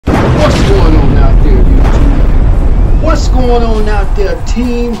What's going on out there,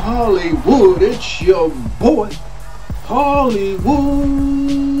 Team Hollywood? It's your boy, Hollywood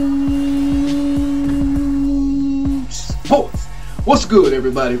Sports. What's good,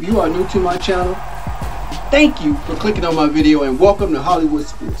 everybody? If you are new to my channel, thank you for clicking on my video and welcome to Hollywood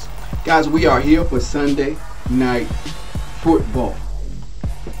Sports. Guys, we are here for Sunday Night Football.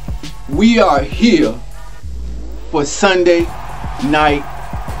 We are here for Sunday Night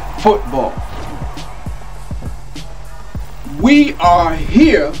Football. We are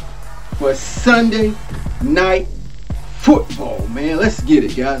here for Sunday Night Football, man. Let's get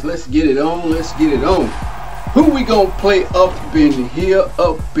it, guys. Let's get it on. Let's get it on. Who we gonna play up in here?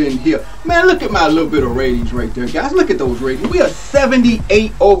 Up in here. Man, look at my little bit of ratings right there, guys. Look at those ratings. We are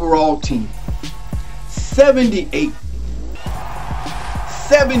 78 overall team. 78.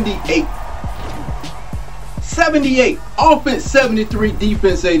 78. 78. Offense 73,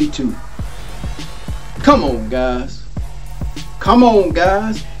 defense 82. Come on, guys. Come on,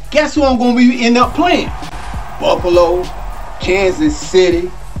 guys. Guess who I'm going to be end up playing? Buffalo, Kansas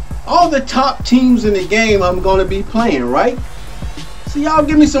City. All the top teams in the game I'm going to be playing, right? So y'all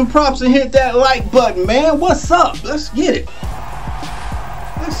give me some props and hit that like button, man. What's up? Let's get it.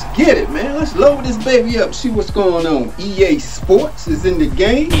 Let's get it, man. Let's load this baby up. See what's going on. EA Sports is in the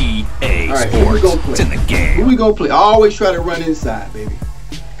game. EA All right, Sports, who we gonna play? It's in the game. Who we going to play? I always try to run inside, baby.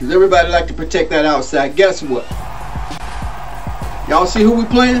 Because everybody like to protect that outside. Guess what? Y'all see who we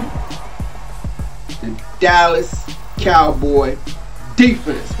playing? The Dallas Cowboy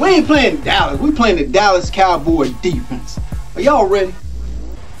defense. We ain't playing Dallas. We playing the Dallas Cowboy defense. Are y'all ready?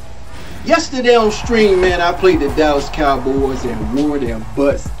 Yesterday on stream, man, I played the Dallas Cowboys and wore their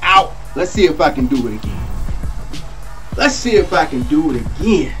butts out. Let's see if I can do it again. Let's see if I can do it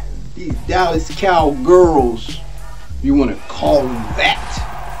again. These Dallas Cowgirls, you want to call them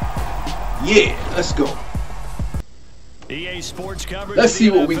that. Yeah, let's go. EA Sports coverage. Let's see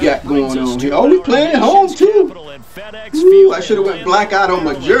what we got going on here. Oh, we playing at home too. Ooh, I should have went blackout on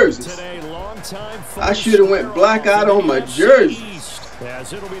my jerseys. I should have went blackout on my jerseys.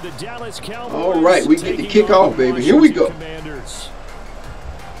 All right, we get the kickoff, baby. Here we go.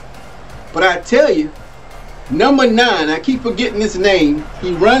 But I tell you, number 9, I keep forgetting his name.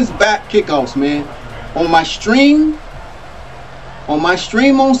 He runs back kickoffs, man. On my stream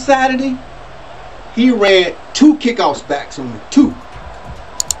on Saturday, he ran 2 kickoffs backs on me. 2.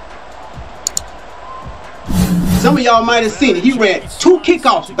 Some of y'all might have seen it. He ran 2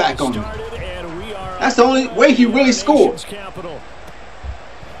 kickoffs back on me. That's the only way he really scored.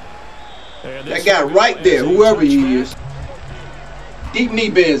 That guy right there, whoever he is. Deep knee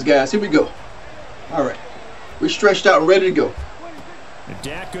bends, guys. Here we go. All right. We're stretched out and ready to go.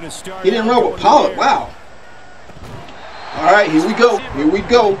 He didn't run with Pollard. Wow. All right, here we go. Here we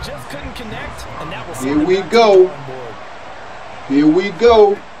go. Here we go. Here we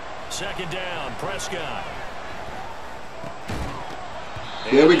go. Second down, Prescott.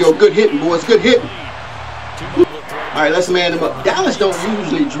 There we go. Good hitting, boys. Good hitting. All right, let's man them up. Dallas don't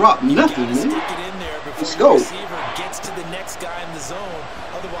usually drop nothing, man. Let's go.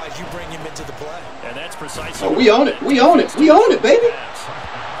 Oh, we own it. We own it. We own it, baby.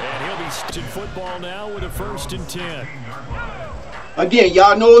 And he'll be in football now with a 1st and 10. Again,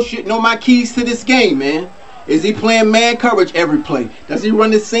 y'all know my keys to this game, man. Is he playing man coverage every play? Does he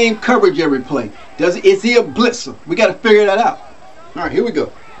run the same coverage every play? Is he a blitzer? We got to figure that out. All right, here we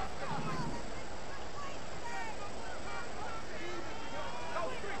go.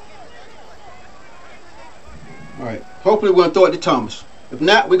 All right, hopefully we're going to throw it to Thomas. If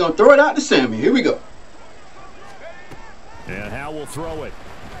not, we're going to throw it out to Sammy. Here we go. And Howell will throw it.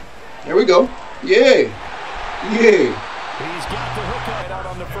 There we go. Yeah. Yeah. He's got the hook out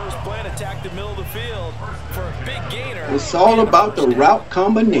on the first play and attacked the middle of the field for a big gainer. It's all about the route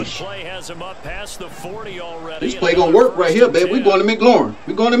combination. Play has him up past the 40 already. This play gonna work right here, baby. We're going to McLaurin.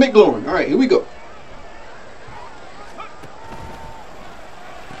 We're going to McLaurin. All right, here we go.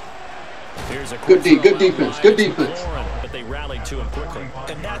 Good defense. Good defense. But they rallied to him quickly.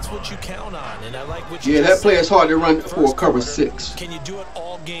 And that's what you count on. And I like what you that play is hard to run for a cover 6. Can you do it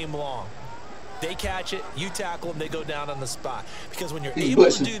all game long? They catch it, you tackle them, they go down on the spot. Because when you're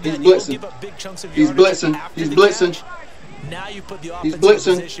able to do that, you don't give up big chunks of yardage after the catch. Now you put the offense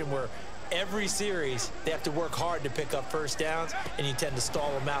in a position where every series they have to work hard to pick up first downs, and you tend to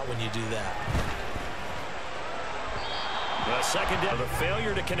stall them out when you do that. The second down, the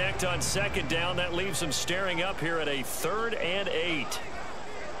failure to connect on 2nd down, that leaves them staring up here at a 3rd and 8.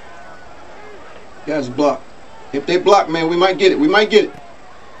 Guys, block. If they block, man, we might get it. We might get it.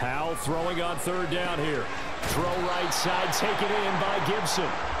 Howell throwing on 3rd down here. Throw right side, taken in by Gibson.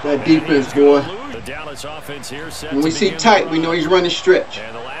 That defense, boy. The Dallas offense here set when we see tight, we know he's running stretch.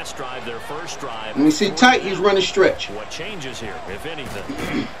 And the last drive, their first drive. When we see tight, he's running stretch. What changes here, if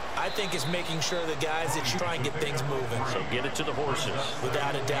anything? I think it's making sure the guys that you try and get things moving. So get it to the horses.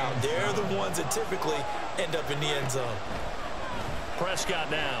 Without a doubt. They're the ones that typically end up in the end zone. Prescott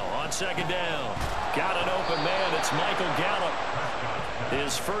now on second down. Got an open man. It's Michael Gallup.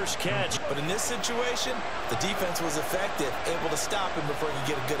 His first catch. But in this situation, the defense was effective, able to stop him before he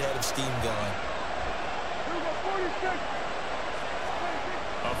could get a good head of steam going.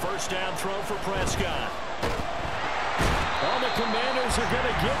 A first down throw for Prescott. Well, the Commanders are going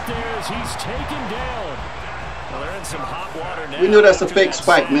to get there as he's taken down. Well, they're in some hot water now. We know that's a fake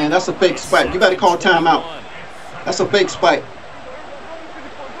spike, man. That's a fake spike. You got to call timeout. That's a fake spike.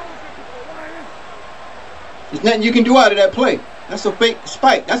 There's nothing you can do out of that play. That's a fake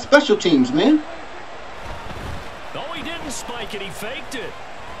spike. That's special teams, man. No, he didn't spike it. He faked it.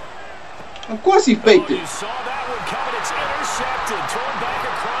 Of course he faked it. You saw that one coming. It's intercepted. Thrown back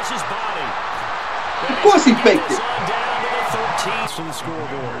across his body. Of course he faked it. On down to the 13th to the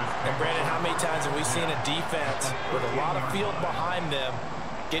scoreboard. And Brandon, how many times have we seen a defense with a lot of field behind them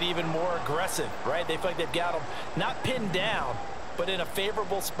get even more aggressive, right? They feel like they've got them not pinned down, but in a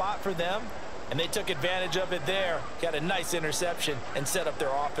favorable spot for them. And they took advantage of it there, got a nice interception, and set up their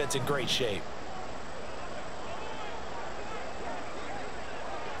offense in great shape.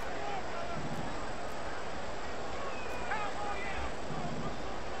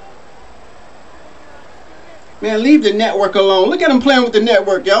 Man, leave the network alone. Look at him playing with the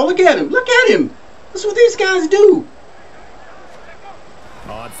network, y'all. Look at him. Look at him. That's what these guys do.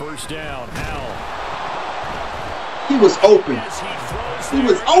 On first down, Howell. He was open. He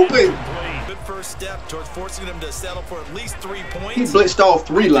was open. Good first step towards forcing them to settle for at least 3 points. He blitzed all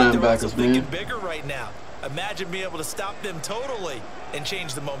three linebackers, man. Bigger right now. Imagine being able to stop them totally and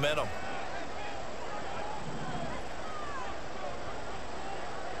change the momentum.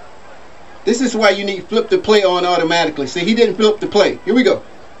 This is why you need flip the play on automatically. See, he didn't flip the play. Here we go.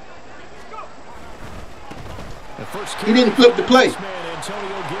 He didn't flip the play.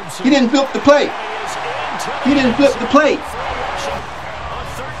 He didn't flip the play. He didn't flip the play. A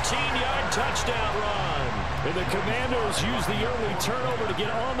 13-yard touchdown run. And the Commanders use the early turnover to get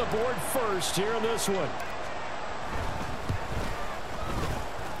on the board first here in this one.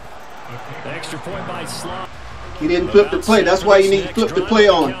 Extra point by Slot. He didn't flip the play. That's why you need to flip the play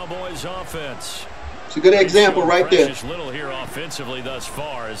on. Cowboys offense. It's a good example right there. Little here offensively thus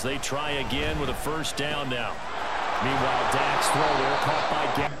far as they try again with a first down now. Meanwhile, Dak's throw there caught by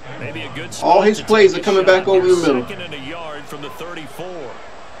Gap. Maybe a good spot. All his plays are coming back over the middle. Second and a yard from the 34.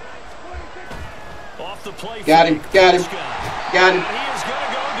 Off the play. Got him. Got him. Got him. He is going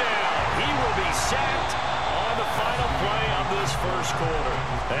to go down. He will be sacked on the final play of this first quarter.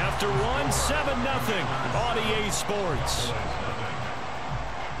 After one, 7-0 on EA Sports.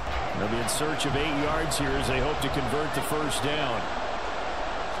 They'll be in search of 8 yards here as they hope to convert the first down.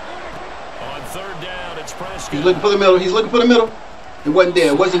 On third down, it's Prescott. He's looking for the middle. He's looking for the middle. It wasn't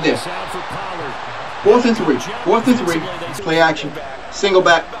there. It wasn't there. 4th and 3. 4th and 3. Play action. Single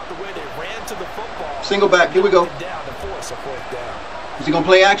back. Single back. Here we go. Is he going to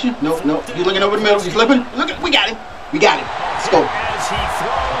play action? Nope, nope. He's looking over the middle. He's slipping. Look, we got him. We got him. Let's go. As he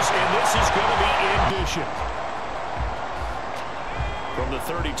throws, and this is going to be in addition. From the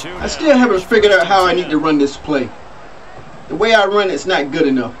 32. I still haven't figured out how I need to run this play. The way I run it's not good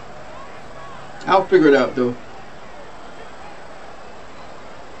enough. I'll figure it out though.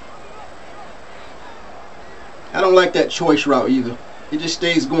 I don't like that choice route either. It just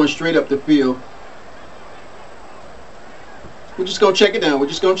stays going straight up the field. We're just going to check it down. We're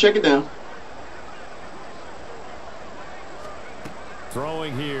just going to check it down.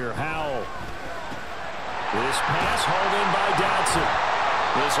 Throwing here, Howell. This pass hauled in by Dotson.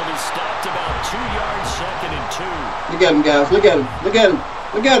 This will be stopped about 2 yards, second and 2. Look at him, guys. Look at him. Look at him.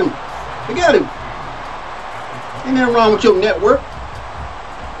 Look at him. Look at him. Ain't nothing wrong with your network.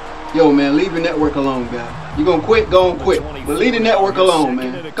 Yo, man, leave your network alone, guy. You gonna quit? Go on, quit. But leave the network alone,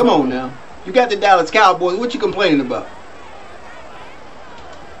 man. Come on now. You got the Dallas Cowboys. What you complaining about?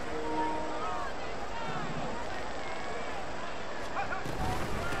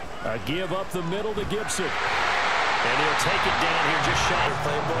 A give up the middle to Gibson. And he'll take it down here just shy of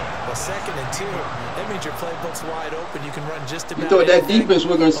playbook. Well, 2nd and 2. That means your playbook's wide open. You can run just about. You thought that defense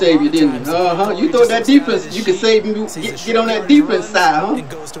was gonna save you, didn't you? You thought that defense you could save you. Get on that defense side, huh?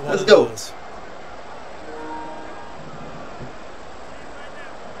 Let's go.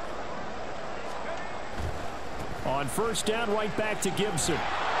 On first down, right back to Gibson.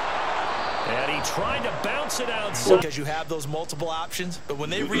 And he tried to bounce it out. Because you have those multiple options, but when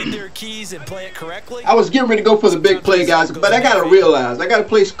they read their keys and play it correctly. I was getting ready to go for the big play, guys, but I got to realize I got to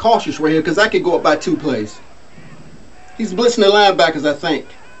play cautious right here because I could go up by 2 plays. He's blitzing the linebackers, I think.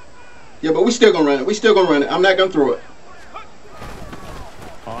 Yeah, but we still going to run it. We still going to run it. I'm not going to throw it.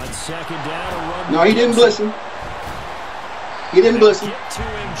 On second down, a run. No, he didn't blitz him. He didn't blitz him.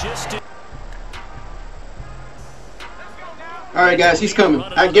 All right, guys, he's coming.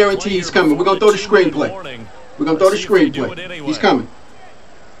 I guarantee he's coming. We're going to throw the screenplay. We're going to throw the screenplay. He's coming.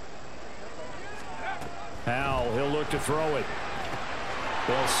 Howell, he'll look to throw it.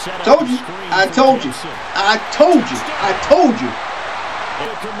 Told you. I told you. I told you. I told you.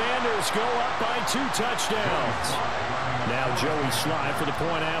 The Commanders go up by 2 touchdowns. Now Joey Sly for the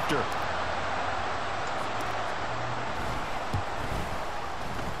point after.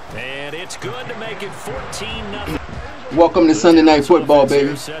 And it's good to make it 14-0. Welcome to Sunday Night Football,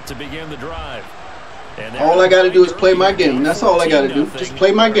 baby. Set to begin the drive. All I got to do is play my game. That's all I got to do. Just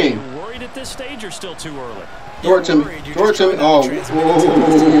play my game. Worried at this stage or still too early? Throw it to me. Throw it to me. Oh,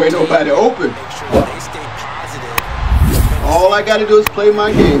 whoa, ain't nobody open. All I got to do is play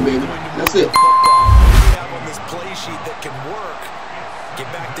my game, baby. That's it.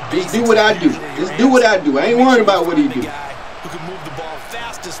 Just do what I do. Just do what I do. I ain't worried about what he do.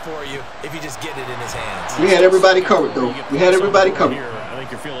 For you if you just get it in his hands. We had everybody covered, though. We had everybody covered. I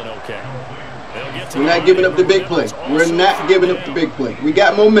think you're feeling okay. We're not giving up the big play. We're not giving up the big play. We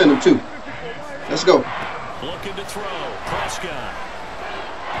got momentum, too. Let's go. Looking to throw. Prescott.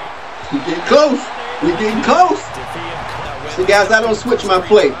 We're getting close. We're getting close. See, guys, I don't switch my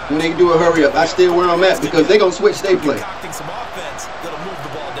play when they do a hurry up. I stay where I'm at because they're going to switch their play.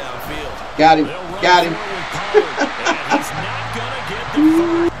 Got him. Got him.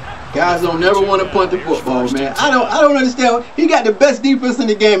 Guys don't never want to punt the football, man. I don't understand. He got the best defense in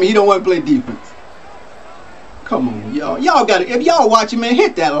the game and he don't want to play defense. Come on, y'all. Y'all got to, if y'all watching, man,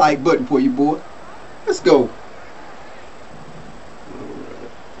 hit that like button for you, boy. Let's go.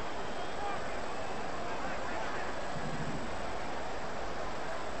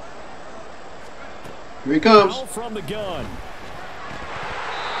 Here he comes. From the gun.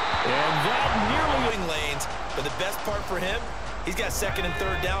 And that nearly lanes, but the best part for him, he's got 2nd and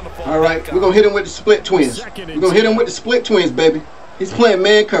 3rd down to fall. All right, we're going to hit him with the split twins. We're going to hit him with the split twins, baby. He's playing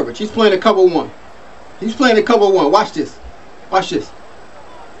man coverage. He's playing a cover 1. He's playing a cover 1. Watch this. Watch this.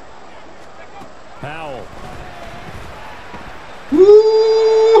 Howell.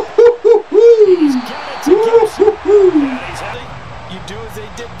 Woo! He's got it to you do as they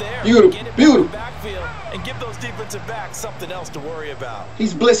did there. Beautiful. Beautiful. Backfield and give those defensive backs something else to worry about.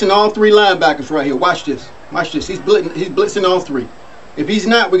 He's blitzing all 3 linebackers right here. Watch this. Watch this. He's blitzing all 3. If he's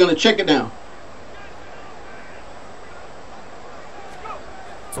not, we're going to check it down.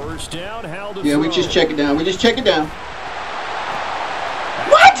 First down, Howell to yeah, throw. we just check it down. We just check it down.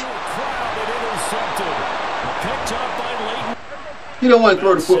 What? He don't want to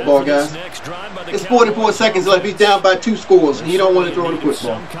throw the football, guys. It's 44 seconds left. He's down by 2 scores, and he don't want to throw the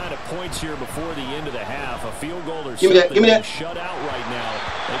football. Some kind of points here before the end of the half. A field goal or give me that. Give me that. Shut out right now.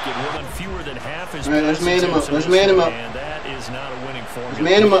 They can run fewer than half his. All right, let's man him up. Let's man him up. And that is not a winning formula. Let's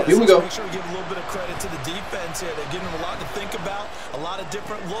man him up. Here we go. Make sure we give a little bit of credit to the defense here. They're giving him a lot to think about, a lot of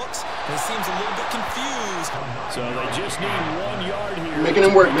different looks, and he seems a little bit confused. So they just need 1 yard here. Making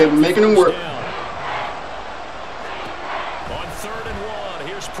him work, baby. Making him work. On 3rd and 1,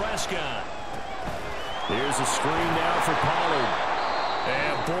 here's Prescott. Here's a screen down for Pollard.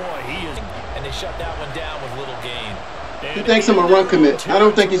 And boy, he is. And they shut that one down with little gain. He thinks I'm a run commit. I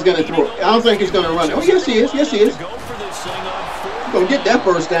don't think he's going to throw it. I don't think he's going to run it. Oh, yes, he is. Yes, he is. He's going to get that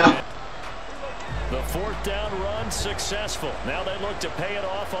first down. The 4th down run successful. Now they look to pay it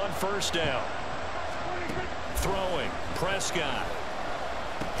off on 1st down. Throwing. Prescott.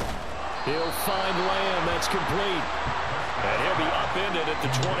 He'll find Lamb. That's complete. And he'll be upended at the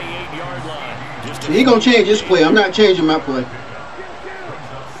 28-yard line. He's going to change his play. I'm not changing my play.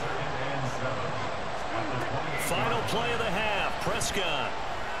 Final play of the half. Prescott.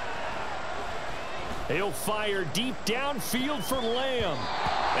 He'll fire deep downfield for Lamb.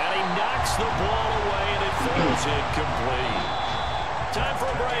 And he knocks the ball away, and it falls incomplete. Time for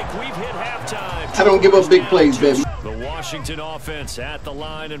a break. We've hit halftime. I don't give up big plays, baby. The Washington offense at the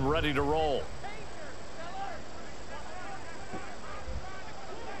line and ready to roll.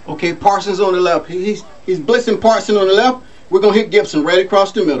 Okay, Parsons on the left. He's blitzing Parsons on the left. We're going to hit Gibson right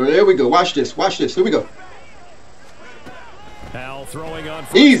across the middle. There we go. Watch this. Watch this. Here we go. Howell throwing on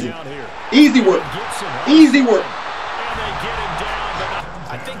easy. Down here. Easy work. Easy work. And they get him down,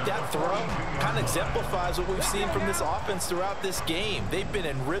 but I think that throw kind of exemplifies what we've seen from this offense throughout this game. They've been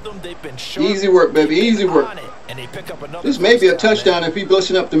in rhythm. They've been sharp. Easy work, baby. Easy work. And they pick up another. This may be a touchdown if he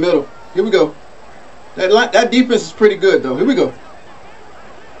blitzing up the middle. Here we go. That defense is pretty good, though. Here we go.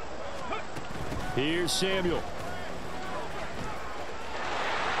 Here's Samuel.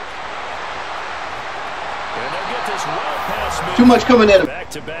 Too much coming at him.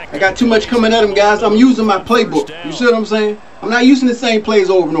 I got too much coming at him, guys. I'm using my playbook. You see what I'm saying? I'm not using the same plays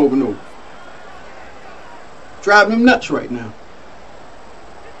over and over and over. Driving him nuts right now.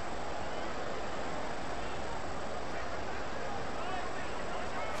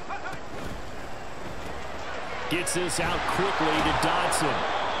 Gets this out quickly to Dodson.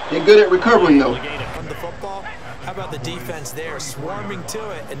 They're good at recovering, though. The football. How about the defense there, swarming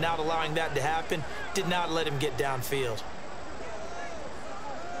to it and not allowing that to happen? Did not let him get downfield.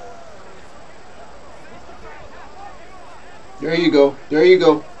 There you go. There you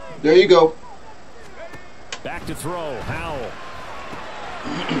go. There you go. Back to throw. Howell.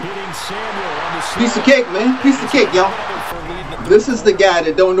 Hitting Samuel on the piece of cake, man. Piece of cake, y'all. This is the guy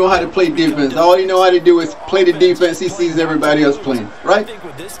that don't know how to play defense. All he know how to do is play the defense he sees everybody else playing, right? I think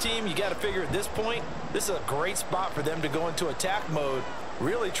with this team, you got to figure at this point, this is a great spot for them to go into attack mode,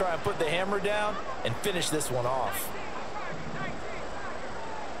 really try and put the hammer down and finish this one off.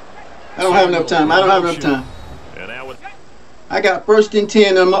 I don't have enough time. I don't have enough time. I got 1st and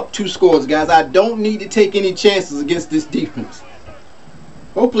 10. I'm up 2 scores, guys. I don't need to take any chances against this defense.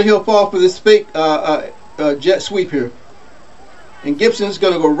 Hopefully he'll fall for this fake jet sweep here. And Gibson's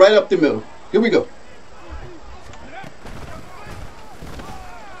going to go right up the middle. Here we go.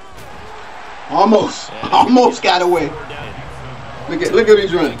 Almost got away. Look at what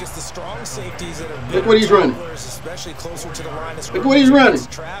he's running. Look what he's running. Look what he's running.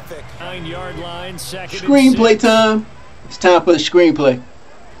 9-yard line, screenplay time. It's time for the screenplay.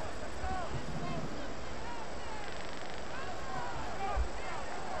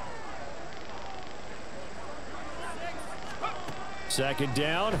 Second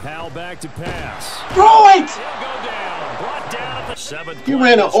down, Howell back to pass. Throw it! He'll go down. Brought down at the 7th. He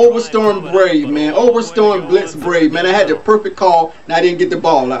ran an overstorm brave, man. Overstorm blitz brave, man. I had the perfect call, and I didn't get the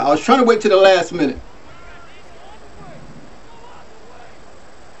ball. I was trying to wait till the last minute.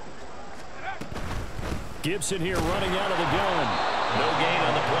 Gibson here running out of the gun. No gain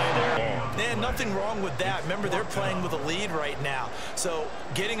on the play there. Man, nothing wrong with that. Remember, they're playing with a lead right now. So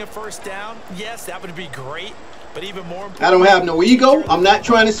getting a 1st down, yes, that would be great. But even more important, I don't have no ego. I'm not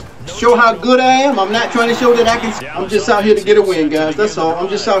trying to show how good I am. I'm not trying to show that I can. I'm just out here to get a win, guys. That's all. I'm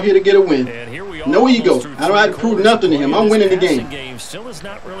just out here to get a win. No ego. I don't have to prove nothing to him. I'm winning the game. Still has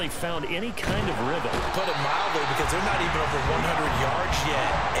not really found any kind of rhythm. Put it mildly, because they're not even over 100 yards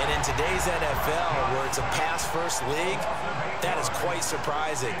yet. And in today's NFL, where it's a pass-first league, that is quite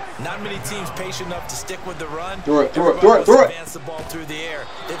surprising. Not many teams patient enough to stick with the run. Throw it. Advance the ball through the air.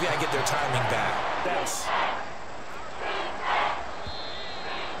 They've got to get their timing back.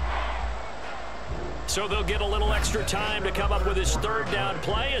 So they'll get a little extra time to come up with his 3rd down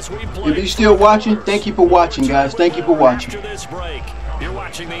play as we play. If you're still watching, thank you for watching, guys. Thank you for watching. After this break, you're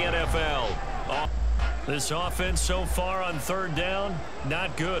watching the NFL. This offense so far on 3rd down,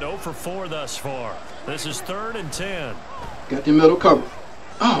 not good. 0 for 4 thus far. This is 3rd and 10. Got the middle covered.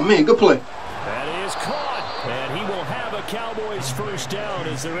 Oh, man, good play. That is caught. And he will have a Cowboys 1st down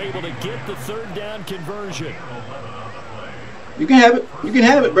as they're able to get the 3rd down conversion. You can have it. You can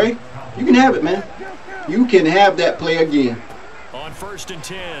have it, Bray. You can have it, man. You can have that play again. On 1st and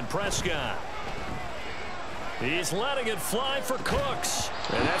 10, Prescott. He's letting it fly for Cooks.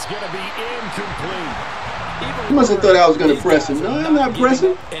 And that's going to be incomplete. You must have thought I was going to press him. No, I'm not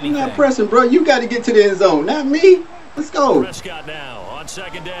pressing. I'm not pressing, bro. You got to get to the end zone, not me. Let's go. Prescott now on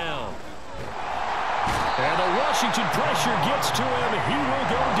 2nd down. And the Washington pressure gets to him. He will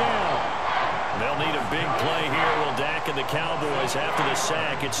go down. They'll need a big play here. Will Dak and the Cowboys after the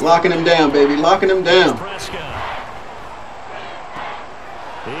sack. It's locking him down, baby. Locking him down.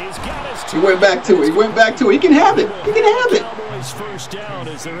 He's got his he went back to it. He went back to it. He can have it. He can have it. Cowboys 1st down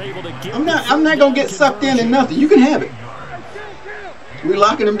as they're able to get I'm not gonna get sucked in and nothing. You can have it. We're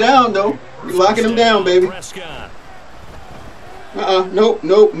locking him down though. We're locking him down, baby. Nope.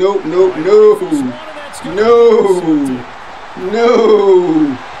 No.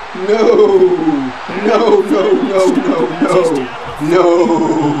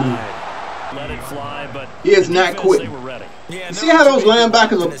 Let it fly, but he is not quitting. You see how those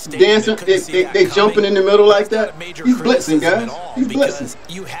linebackers are dancing? They jumping in the middle like that? He's blitzing, guys. He's blitzing.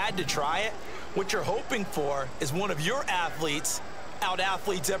 You had to try it. What you're hoping for is one of your athletes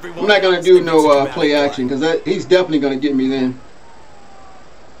out-athletes everyone. I'm not going to do no play action because he's definitely going to get me then.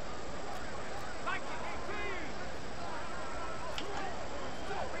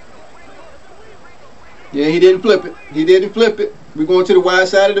 Yeah, he didn't flip it. He didn't flip it. We're going to the wide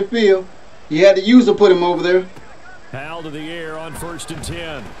side of the field. He had the user put him over there. Foul to the air on 1st and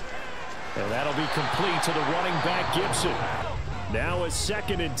 10. And that'll be complete to the running back Gibson. Now a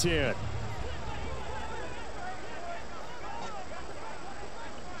 2nd and 10.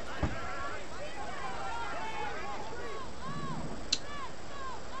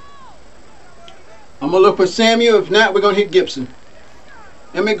 I'm going to look for Samuel. If not, we're going to hit Gibson.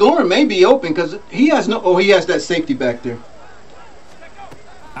 And McLaurin may be open because he has no... Oh, he has that safety back there.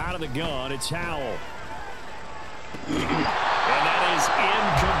 Out of the gun, it's Howell. And that is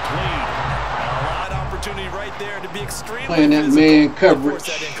incomplete. A lot of opportunity right there to be extremely playing that man coverage.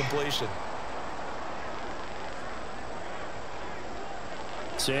 That incompletion.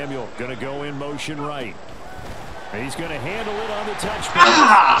 Samuel going to go in motion right. He's going to handle it on the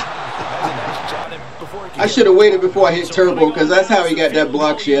touchback. I should have waited before I hit turbo because that's how he got that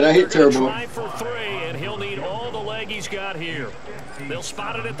block shit. I hit turbo. Try for 3, and he'll need all the leg he's got here. They'll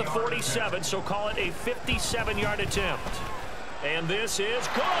spot it at the 47, so call it a 57-yard attempt. And this is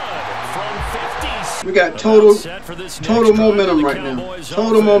good from 50. We got total momentum right now.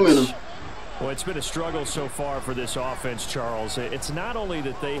 Total momentum. Well, it's been a struggle so far for this offense, Charles. It's not only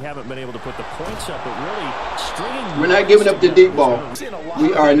that they haven't been able to put the points up, but really stringing. We're not giving up the deep ball.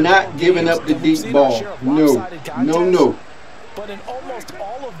 We are not giving up the deep ball. No. No, no. But in almost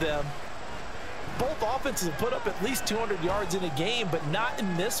all of them, both offenses have put up at least 200 yards in a game, but not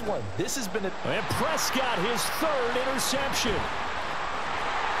in this one. This has been a... And Prescott, his 3rd interception.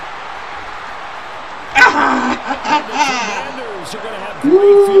 And the Commanders are going to have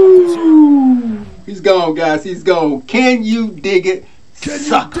great field position. He's gone, guys. He's gone. Can you dig it? Can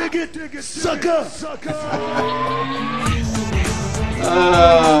you dig it, sucker?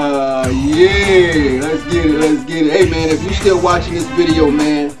 Yeah. Let's get it. Let's get it. Hey, man, if you're still watching this video,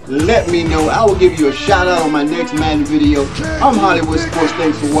 man, let me know. I will give you a shout out on my next Madden video. I'm Hollywood Sports.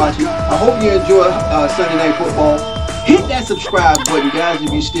 Thanks for watching. I hope you enjoy Sunday Night Football. Hit that subscribe button, guys,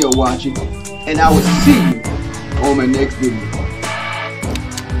 if you're still watching. And I will see you on my next video.